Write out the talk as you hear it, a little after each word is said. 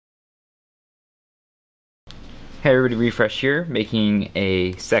Hey everybody, Refresh here, making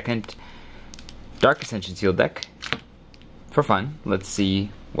a second Dark Ascension sealed deck for fun. Let's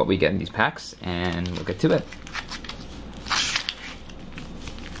see what we get in these packs, and we'll get to it.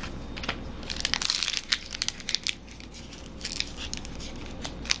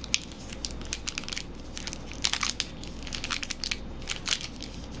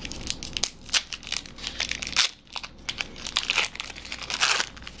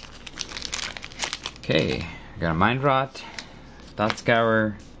 Okay, got a Mind Rot, Thought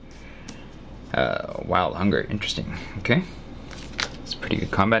Scour, Wild Hunger, interesting. Okay, it's a pretty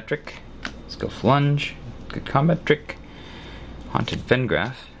good combat trick. Skillful Lunge, good combat trick. Haunted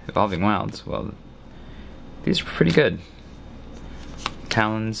Vengraph, Evolving Wilds, well, these are pretty good.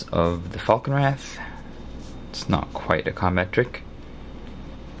 Talons of the Falconwrath, it's not quite a combat trick.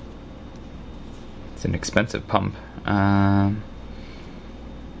 It's an expensive pump.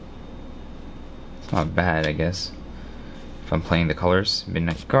 Not bad, I guess. If I'm playing the colors,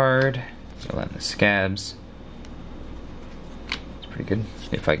 Midnight Guard, Relentless Scabs. It's pretty good.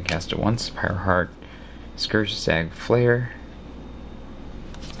 If I can cast it once, Pyro Heart, Scourge Stag Flare.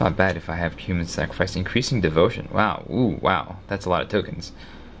 It's not bad if I have Human Sacrifice, Increasing Devotion. Wow, ooh, wow, that's a lot of tokens.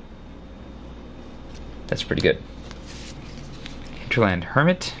 That's pretty good. Hinterland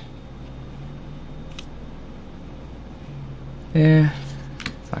Hermit. Yeah,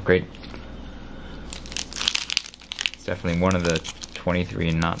 it's not great. It's definitely one of the 23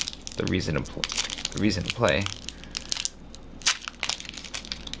 and not the reason to play.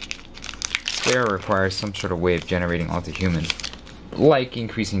 Flare requires some sort of way of generating multi-human, like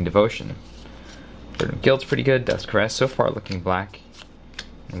Increasing Devotion. Burden of Guilt's pretty good. Dust Caress so far looking black,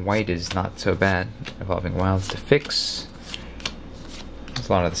 and white is not so bad. Evolving Wilds to fix. There's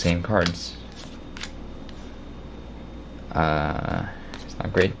a lot of the same cards. It's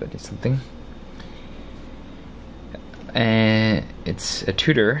not great, but it's something. And it's a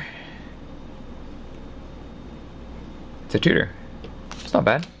tutor. It's a tutor. It's not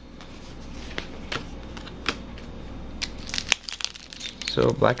bad. So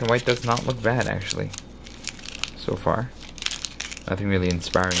black and white does not look bad, actually, so far. Nothing really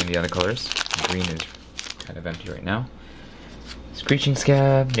inspiring in the other colors. Green is kind of empty right now. Screeching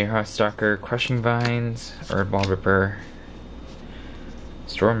Scab, Nearhouse Stalker, Crushing Vines, Erdball Ripper,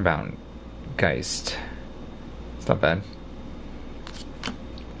 Stormbound Geist. It's not bad.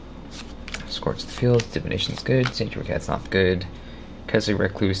 Scorch the Fields, Divination's good, Sanctuary Cat's not good. Kesley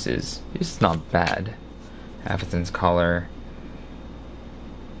Recluse is just not bad. Aphathan's Collar.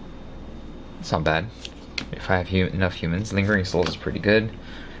 It's not bad. If I have enough humans. Lingering Souls is pretty good.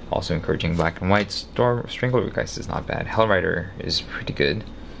 Also encouraging black and white. Strangler Geist is not bad. Hellrider is pretty good.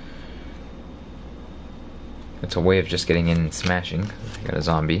 It's a way of just getting in and smashing. I got a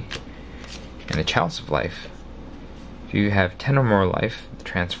zombie. And a Chalice of Life. If you have 10 or more life,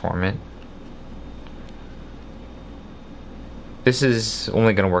 transform it. This is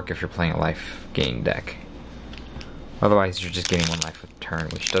only going to work if you're playing a life gain deck. Otherwise, you're just getting 1 life a turn,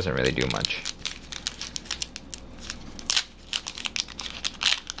 which doesn't really do much.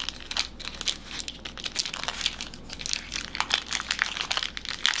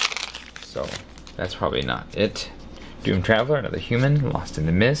 So, that's probably not it. Doom Traveler, another human, Lost in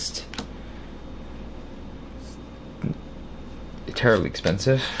the Mist. Terribly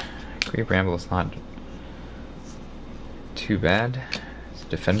expensive. Great Bramble is not too bad. It's a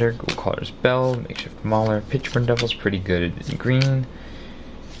Defender, Gold Caller's Bell, Makeshift Mauler, Pitchburn Devil's pretty good in green.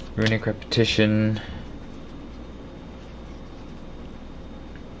 Runic Repetition.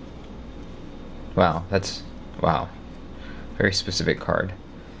 Wow, wow. Very specific card.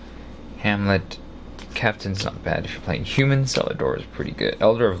 Hamlet, Captain's not bad if you're playing human. Celador is pretty good.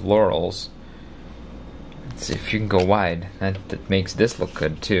 Elder of Laurels. If you can go wide, that makes this look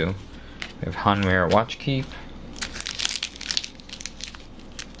good too. We have Hanweir Watchkeep.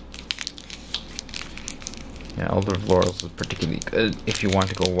 Yeah, Elder of Laurels is particularly good if you want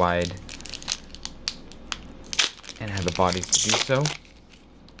to go wide and have the bodies to do so.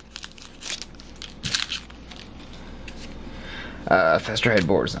 Faster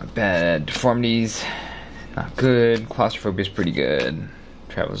Headboard is not bad. Deformities, not good. Claustrophobia is pretty good.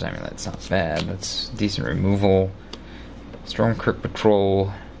 Traveler's Amulet's not bad. That's decent removal. Stormkirk Patrol.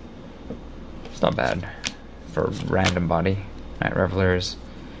 It's not bad for random body. Night Revelers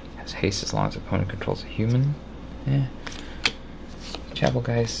has haste as long as opponent controls a human. Yeah.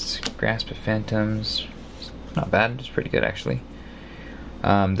 Chapelgeist, Grasp of Phantoms. Not bad. It's pretty good actually.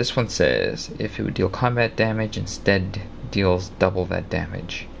 This one says if it would deal combat damage, instead deals double that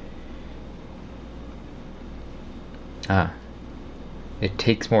damage. It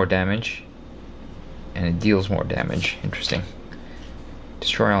takes more damage and it deals more damage. Interesting.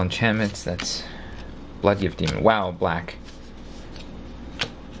 Destroy all enchantments. That's Blood Gift Demon. Wow, black.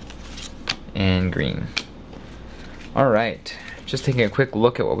 And green. Alright, just taking a quick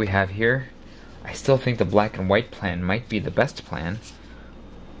look at what we have here. I still think the black and white plan might be the best plan.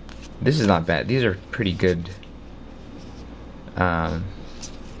 This is not bad. These are pretty good.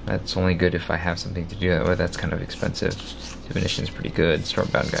 That's only good if I have something to do that with. That's kind of expensive. Divination is pretty good.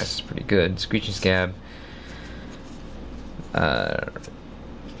 Stormbound Guys is pretty good. Screeching Scab.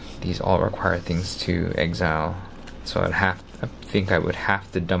 These all require things to exile, so I think I would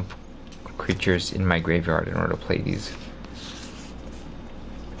have to dump creatures in my graveyard in order to play these.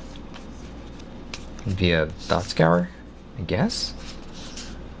 Via Thought Scour, I guess.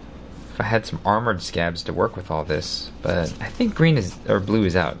 If I had some armored scabs to work with all this, but I think green is or blue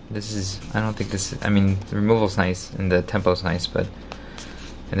is out. This is I don't think this is, I mean the removal's nice and the tempo's nice, but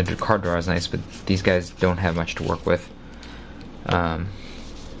and the card draw is nice, but these guys don't have much to work with.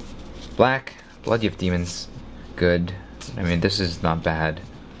 Black, Blood Gift Demon's good. I mean, this is not bad.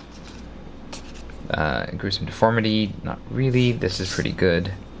 Gruesome Deformity, not really. This is pretty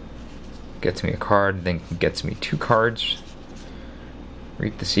good. Gets me a card, then gets me 2 cards.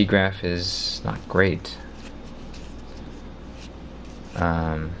 Reap the Seagraph is not great.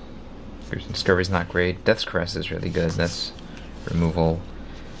 Gruesome Scurvy is not great. Death's Caress is really good. That's removal.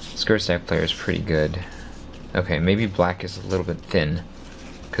 Scourge Stack Player is pretty good. Okay, maybe black is a little bit thin,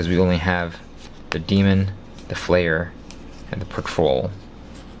 because we only have the Demon, the Flayer, and the Patrol,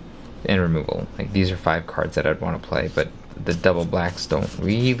 and removal. Like, these are 5 cards that I'd want to play, but the double blacks aren't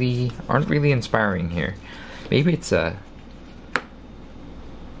really inspiring here. Maybe it's a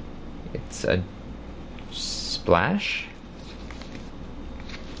splash?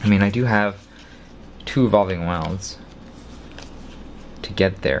 I mean, I do have 2 Evolving Wilds to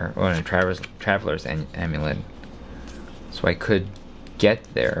get there, or a Traveler's Amulet, so I could get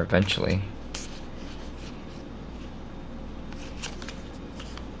there eventually.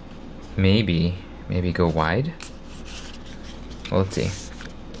 Maybe go wide. Well, let's see.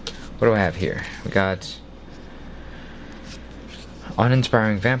 What do I have here? We got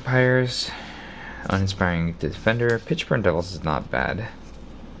Uninspiring Vampires, Uninspiring Defender. Pitchburn Devils is not bad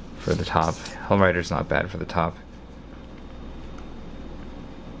for the top. Hellrider's not bad for the top.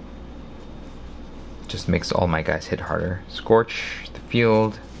 Just makes all my guys hit harder. Scorch the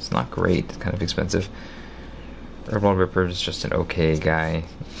Field, it's not great, it's kind of expensive. Herbal Ripper is just an okay guy,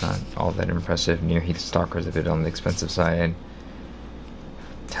 not all that impressive. Near Heath Stalker is a bit on the expensive side.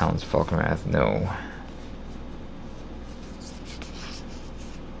 Talons Falconwrath, no.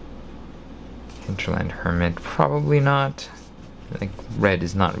 Hinterland Hermit, probably not. Like, red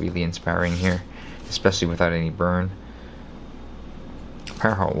is not really inspiring here, especially without any burn.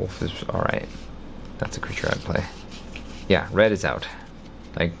 Fireheart Wolf is alright. That's a creature I'd play. Yeah, red is out.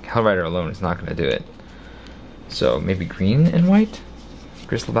 Like, Hellrider alone is not going to do it. So, maybe green and white?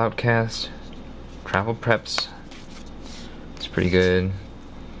 Gristled Outcast. Travel Preps. It's pretty good.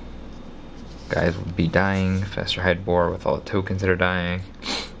 Guys will be dying. Faster Headboard with all the tokens that are dying.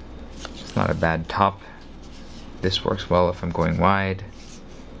 It's not a bad top. This works well if I'm going wide.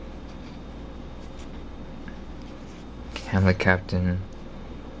 Hamlet Captain.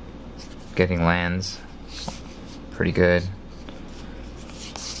 Getting lands. Pretty good.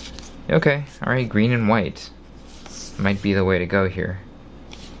 Okay, alright, green and white. Might be the way to go here.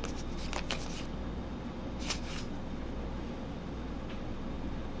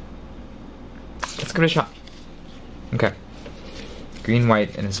 Let's give it a shot. Okay. Green,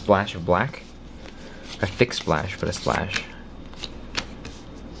 white, and a splash of black. A thick splash, but a splash.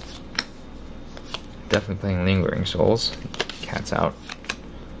 Definitely playing Lingering Souls. Cat's out.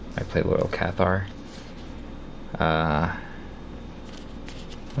 I play Loyal Cathar. I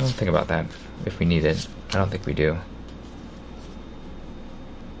don't think about that if we need it. I don't think we do.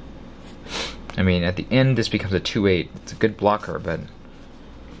 I mean, at the end this becomes a 2/8. It's a good blocker, but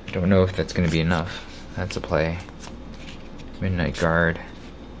I don't know if that's going to be enough. That's a play. Midnight Guard.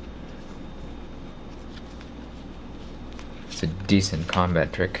 It's a decent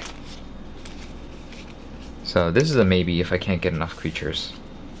combat trick. So this is a maybe if I can't get enough creatures.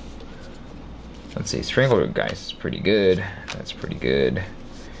 Let's see, Strangleroot Guys is pretty good. That's pretty good.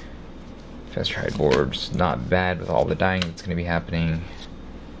 Faster Sideboard's not bad with all the dying that's going to be happening.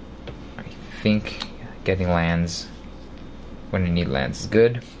 I think getting lands when I need lands is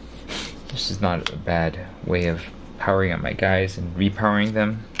good. This is not a bad way of powering up my guys and repowering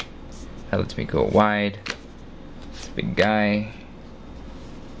them. That lets me go wide. It's a big guy.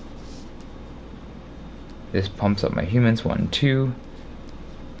 This pumps up my humans. 1, 2,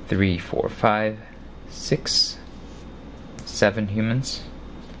 3, 4, 5, 6, 7 humans.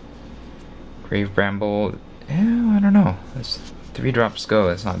 Grave Bramble, yeah, I don't know. There's 3 drops go.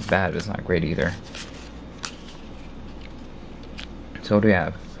 It's not bad, but it's not great either. So what do we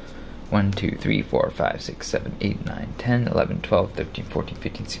have? 1, 2, 3, 4, 5, 6, 7, 8, 9, 10, 11, 12, 13, 14,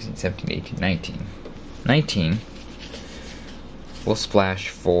 15, 16, 17, 18, 19. 19. We'll splash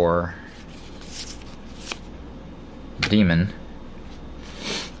for Demon.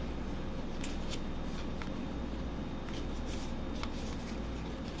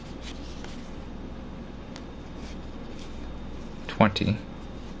 $20.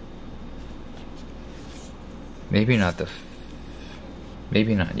 Maybe not the...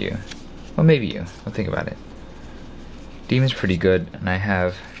 maybe not you. Well, maybe you. I'll think about it. Demon's pretty good, and I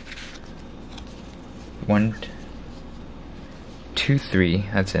have 1, 2, 3.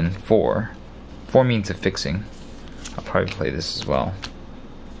 That's in 4. 4 means of fixing. I'll probably play this as well.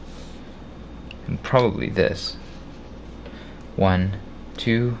 And probably this. 1,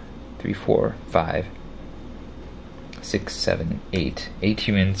 2, 3, 4, 5, 6, 7, 8. 8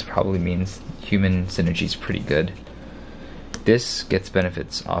 humans probably means human synergy is pretty good. This gets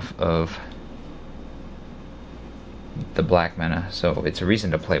benefits off of the black mana, so it's a reason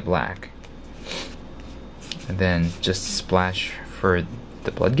to play black. And then just splash for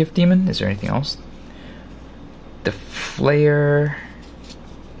the Bloodgift Demon. Is there anything else? The Flare.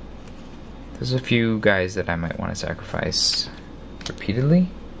 There's a few guys that I might want to sacrifice repeatedly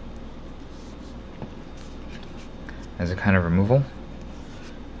as a kind of removal.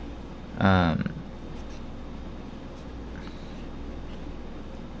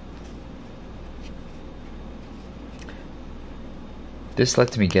 This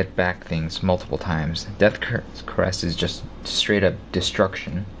lets me get back things multiple times. Death Caress is just straight up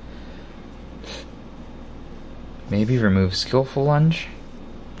destruction. Maybe remove Skillful Lunge.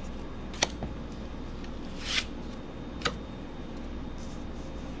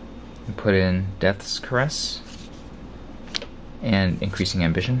 And put in Death's Caress. And Increasing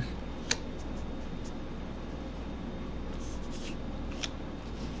Ambition.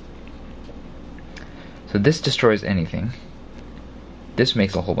 So this destroys anything. This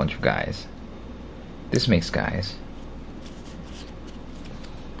makes a whole bunch of guys. This makes guys.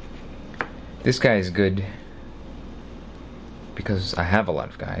 This guy is good because I have a lot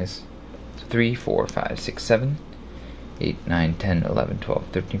of guys. So 3, 4, 5, 6, 7, 8, 9, 10, 11, 12,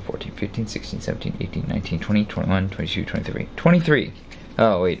 13, 14, 15, 16, 17, 18, 19, 20, 21, 22, 23. 23!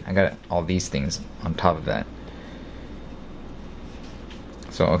 Oh wait, I got all these things on top of that.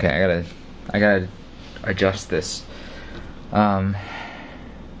 So okay, I gotta adjust this.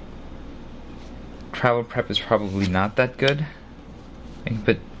 Travel Prep is probably not that good. I can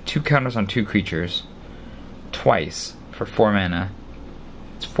put 2 counters on 2 creatures twice for 4 mana.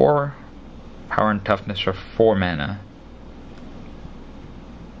 It's 4 power and toughness for 4 mana.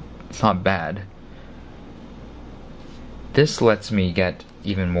 It's not bad. This lets me get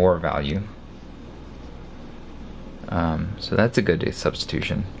even more value. So that's a good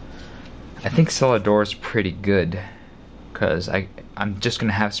substitution. I think Celador is pretty good because I'm just going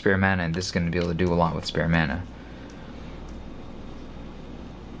to have spare mana, and this is going to be able to do a lot with spare mana.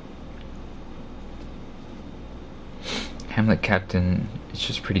 Hamlet Captain is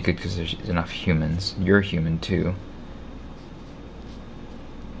just pretty good because there's enough humans. You're human too.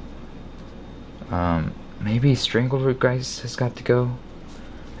 Maybe Strangleroot Geist has got to go.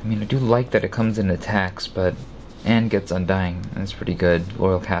 I mean, I do like that it comes in attacks, but and gets Undying. That's pretty good.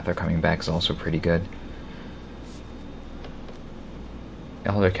 Loyal Cathar coming back is also pretty good.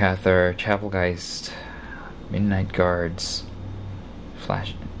 Elder Cathar, Chapelgeist, Midnight Guards,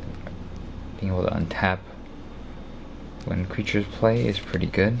 Flash, being able to untap when creatures play is pretty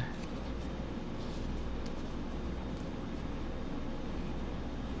good.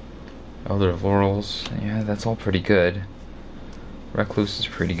 Elder of Laurels, yeah, that's all pretty good. Recluse is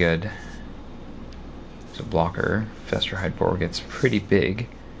pretty good. It's a blocker. Festerhide Boar gets pretty big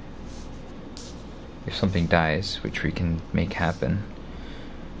if something dies, which we can make happen.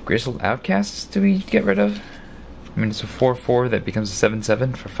 Grizzled Outcasts, do we get rid of? I mean, it's a 4/4 that becomes a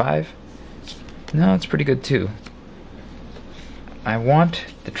 7/7 for 5. No, it's pretty good too. I want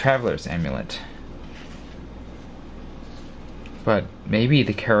the Traveler's Amulet, but maybe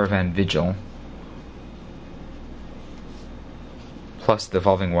the Caravan Vigil plus the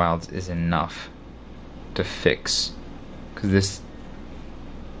Evolving Wilds is enough to fix, because this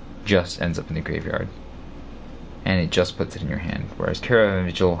just ends up in the graveyard and it just puts it in your hand, whereas Caravan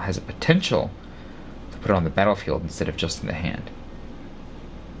Vigil has a potential to put it on the battlefield instead of just in the hand.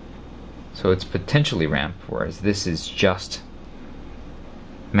 So it's potentially ramp, whereas this is just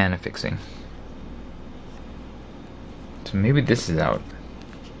mana fixing. So maybe this is out.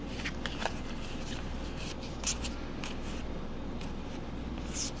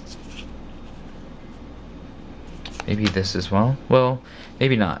 Maybe this as well? Well,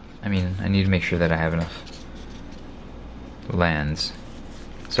 maybe not. I mean, I need to make sure that I have enough lands.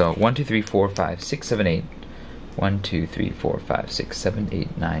 So 1, 2, 3, 4, 5, 6, 7, 8. 1, 2, 3, 4, 5, 6, 7,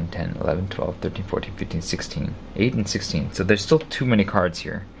 8, 9, 10, 11, 12, 13, 14, 15, 16. 8 and 16. So there's still too many cards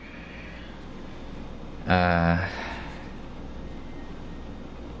here.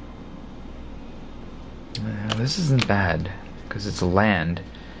 This isn't bad, because it's a land.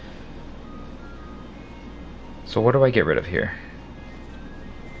 So what do I get rid of here?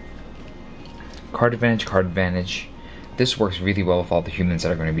 Card advantage, card advantage. This works really well with all the humans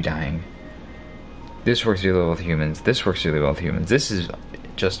that are going to be dying. This works really well with humans. This works really well with humans. This is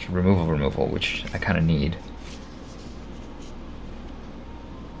just removal, which I kind of need.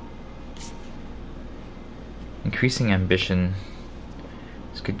 Increasing ambition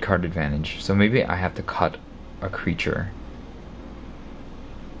is good card advantage. So maybe I have to cut a creature.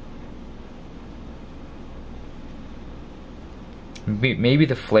 Maybe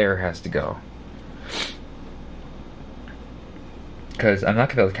the flare has to go. Because I'm not going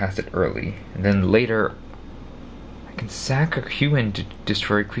to be able to cast it early. And then later, I can sack a human to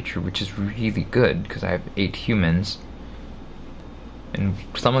destroy a creature, which is really good, because I have 8 humans. And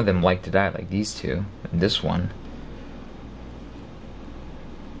some of them like to die, like these two, and this one.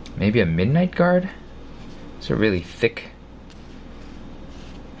 Maybe a Midnight Guard? It's a really thick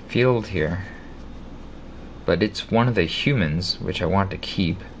field here. But it's one of the humans, which I want to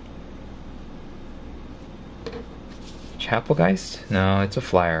keep. Chapelgeist? No, it's a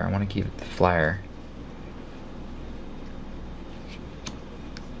flyer. I want to keep the flyer.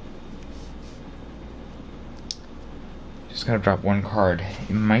 Just gotta drop one card.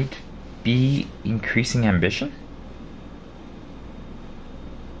 It might be increasing ambition?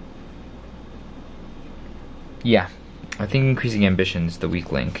 Yeah, I think increasing ambition is the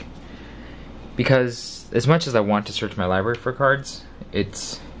weak link. Because as much as I want to search my library for cards,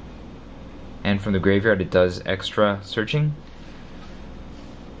 and from the graveyard it does extra searching.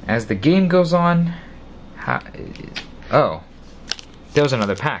 As the game goes on, oh, there was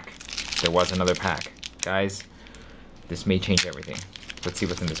another pack. There was another pack. Guys, this may change everything. Let's see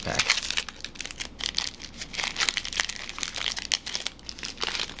what's in this pack.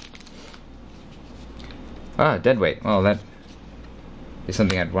 Ah, Deadweight. Well, that is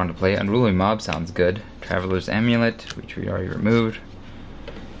something I'd want to play. Unruly Mob sounds good. Traveler's Amulet, which we already removed.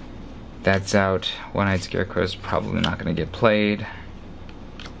 That's out. One-Eyed Scarecrow's probably not going to get played.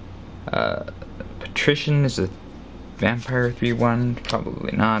 Patrician is a vampire 3/1.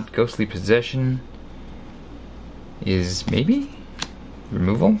 Probably not. Ghostly Possession is maybe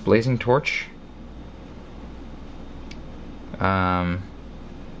removal. Blazing Torch.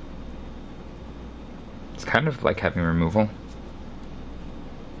 It's kind of like having removal.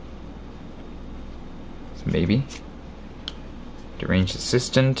 So maybe. Deranged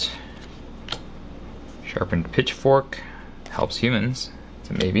Assistant. Sharpened Pitchfork helps humans. It's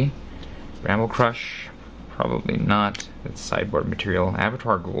a maybe. Bramble Crush, probably not. It's sideboard material.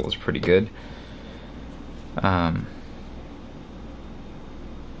 Abattoir Ghoul is pretty good. Heartless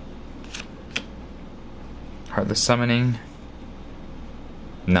Summoning.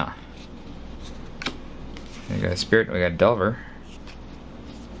 Nah. We got a Spirit, we got Delver.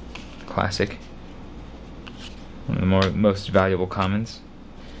 Classic. One of the most valuable commons.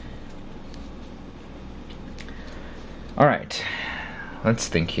 Alright, let's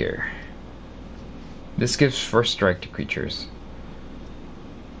think here. This gives first strike to creatures.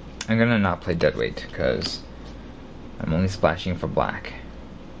 I'm gonna not play Deadweight because I'm only splashing for black.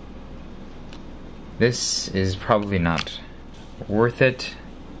 This is probably not worth it,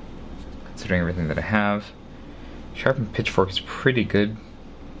 considering everything that I have. Sharpened Pitchfork is pretty good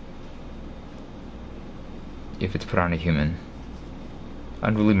if it's put on a human.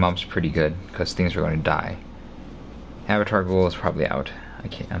 Unruly Mob's pretty good because things are going to die. Abattoir Ghoul is probably out.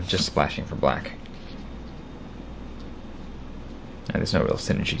 I'm just splashing for black. And there's no real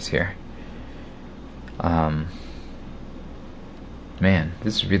synergies here. Man,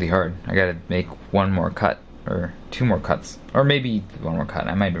 this is really hard. I gotta make one more cut, or 2 more cuts, or maybe 1 more cut.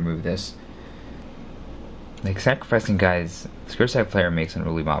 I might remove this. Like, sacrificing guys, Spirit Side player makes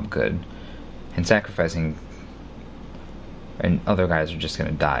Unruly Mob good, and sacrificing and other guys are just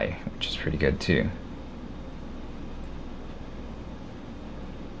gonna die, which is pretty good too.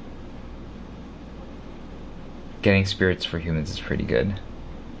 Getting spirits for humans is pretty good.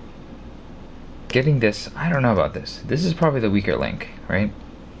 Getting this, I don't know about this. This is probably the weaker link, right?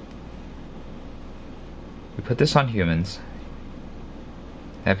 We put this on humans.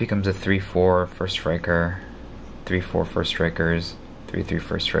 That becomes a 3/4 first striker, 3/4 first strikers, 3/3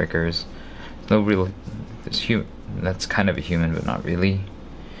 first strikers. No real. That's kind of a human, but not really.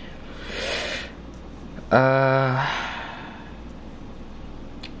 4,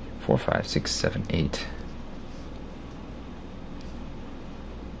 5, 6, 7, 8.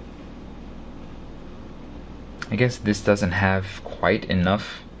 I guess this doesn't have quite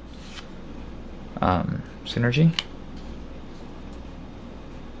enough synergy.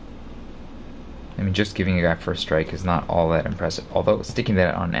 I mean, just giving a guy first strike is not all that impressive. Although sticking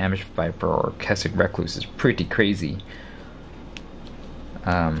that on Ambush Viper or Kessig Recluse is pretty crazy.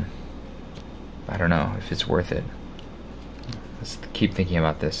 I don't know if it's worth it. Let's keep thinking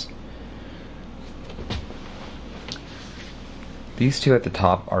about this. These two at the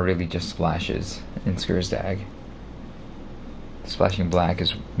top are really just splashes in Skursdag. Splashing black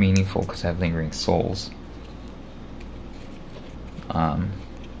is meaningful because I have Lingering Souls.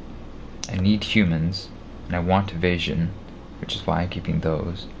 I need humans, and I want evasion, which is why I'm keeping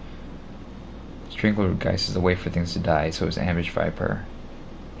those. Strangler Geist is a way for things to die, so is Ambush Viper.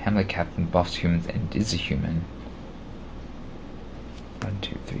 Hamlet Captain buffs humans and is a human. 1,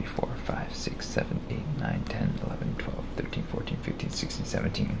 2, 3, 4, 5, 6, 7, 8, 9, 10, 11, 12, 13, 14, 15, 16,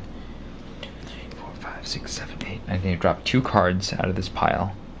 17. 2, 3, 4, 5, 6, 7, 8. I need to drop 2 cards out of this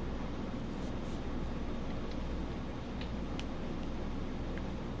pile.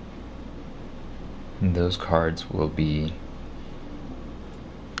 And those cards will be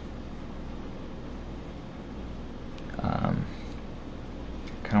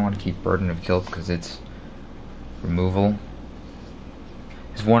kind of want to keep Burden of Guilt because it's removal.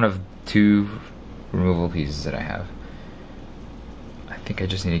 It's one of 2 removal pieces that I have. I think I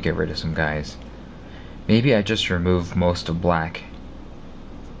just need to get rid of some guys. Maybe I just remove most of black.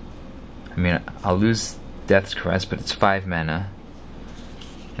 I mean, I'll lose Death's Caress, but it's 5 mana.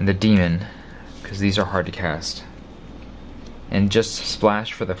 And the Demon, because these are hard to cast. And just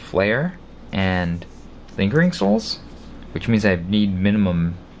splash for the Flare and Lingering Souls, which means I need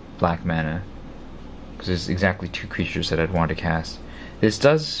minimum black mana, because there's exactly 2 creatures that I'd want to cast. This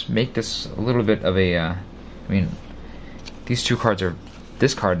does make this a little bit of a, I mean, these 2 cards are,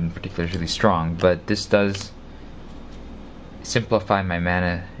 this card in particular is really strong, but this does simplify my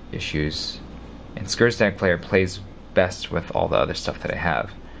mana issues. And Skursdag player plays best with all the other stuff that I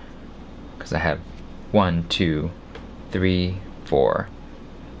have. Because I have 1, 2, 3, 4,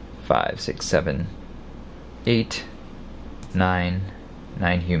 5, 6, 7, 8, 9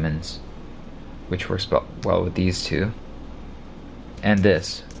 humans, which works well with these 2. And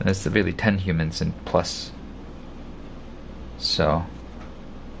this. And it's really 10 humans and plus. So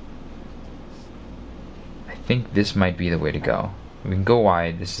I think this might be the way to go. We can go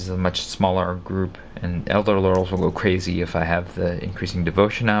wide. This is a much smaller group, and Elder Laurels will go crazy if I have the increasing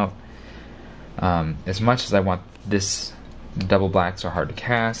devotion out. As much as I want this, double blacks are hard to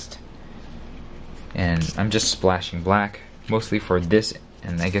cast, and I'm just splashing black mostly for this,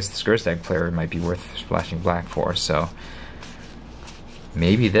 and I guess the Skursdag player might be worth splashing black for, so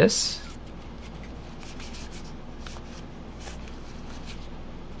maybe this?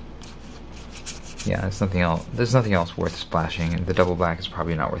 Yeah, there's nothing else worth splashing, and the double black is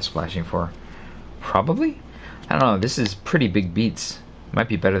probably not worth splashing for. Probably? I don't know, this is pretty big beats. Might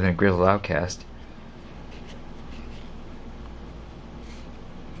be better than a Grizzled Outcast.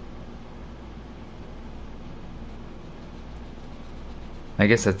 I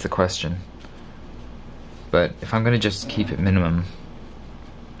guess that's the question. But if I'm gonna just keep it minimum,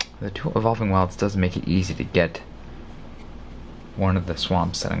 the 2 Evolving Wilds does make it easy to get one of the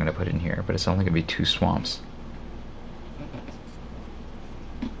swamps that I'm gonna put in here, but it's only gonna be 2 swamps.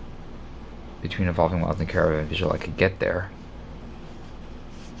 Between Evolving Wilds and Caravan Visual I could get there.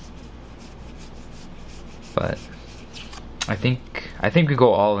 But I think we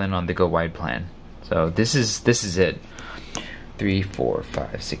go all in on the go wide plan. So this is it. 3, 4,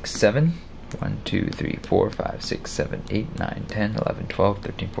 5, 6, 7. 1, 2, 3, 4, 5, 6, 7, 8, 9, 10, 11, 12,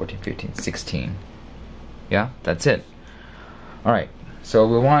 13, 14, 15, 16. Yeah, that's it. Alright, so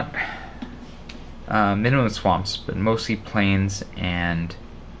we want minimum swamps, but mostly plains and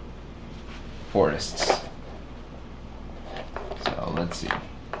forests. So let's see.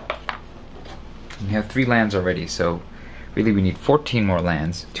 We have 3 lands already, so really we need 14 more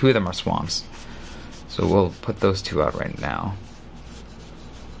lands. 2 of them are swamps. So we'll put those 2 out right now.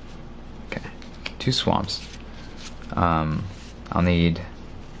 Okay, 2 swamps. I'll need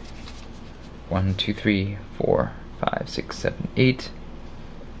 1, 2, 3, 4, 5, 6, 7, 8,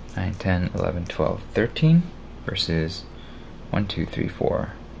 9, 10, 11, 12, 13 versus 1, 2, 3,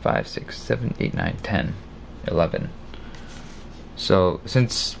 4, 5, 6, 7, 8, 9, 10. 11. So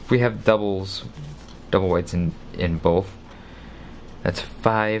since we have double whites in both, that's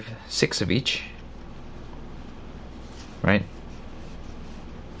 5, 6 of each, right?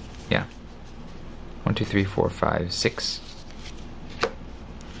 Yeah. 1, 2, 3, 4, 5, 6.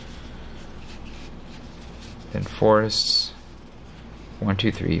 Then forests. 1,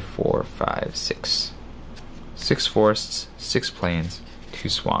 2, 3, 4, 5, 6. 6 forests, 6 plains, 2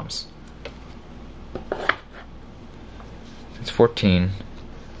 swamps. It's 14.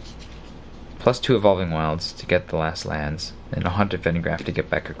 Plus 2 evolving wilds to get the last lands. And a hunt defending graph to get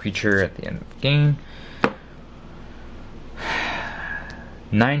back a creature at the end of the game.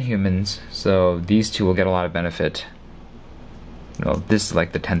 9 humans, so these two will get a lot of benefit. Well, this is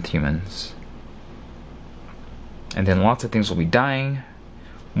like the 10th humans. And then lots of things will be dying.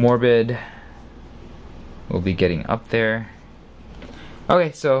 Morbid will be getting up there.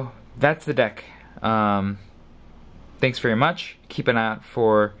 Okay, so that's the deck. Thanks very much. Keep an eye out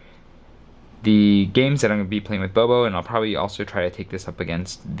for the games that I'm going to be playing with Bobo, and I'll probably also try to take this up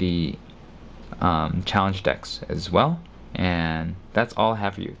against the challenge decks as well. And that's all I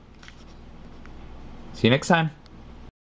have for you. See you next time.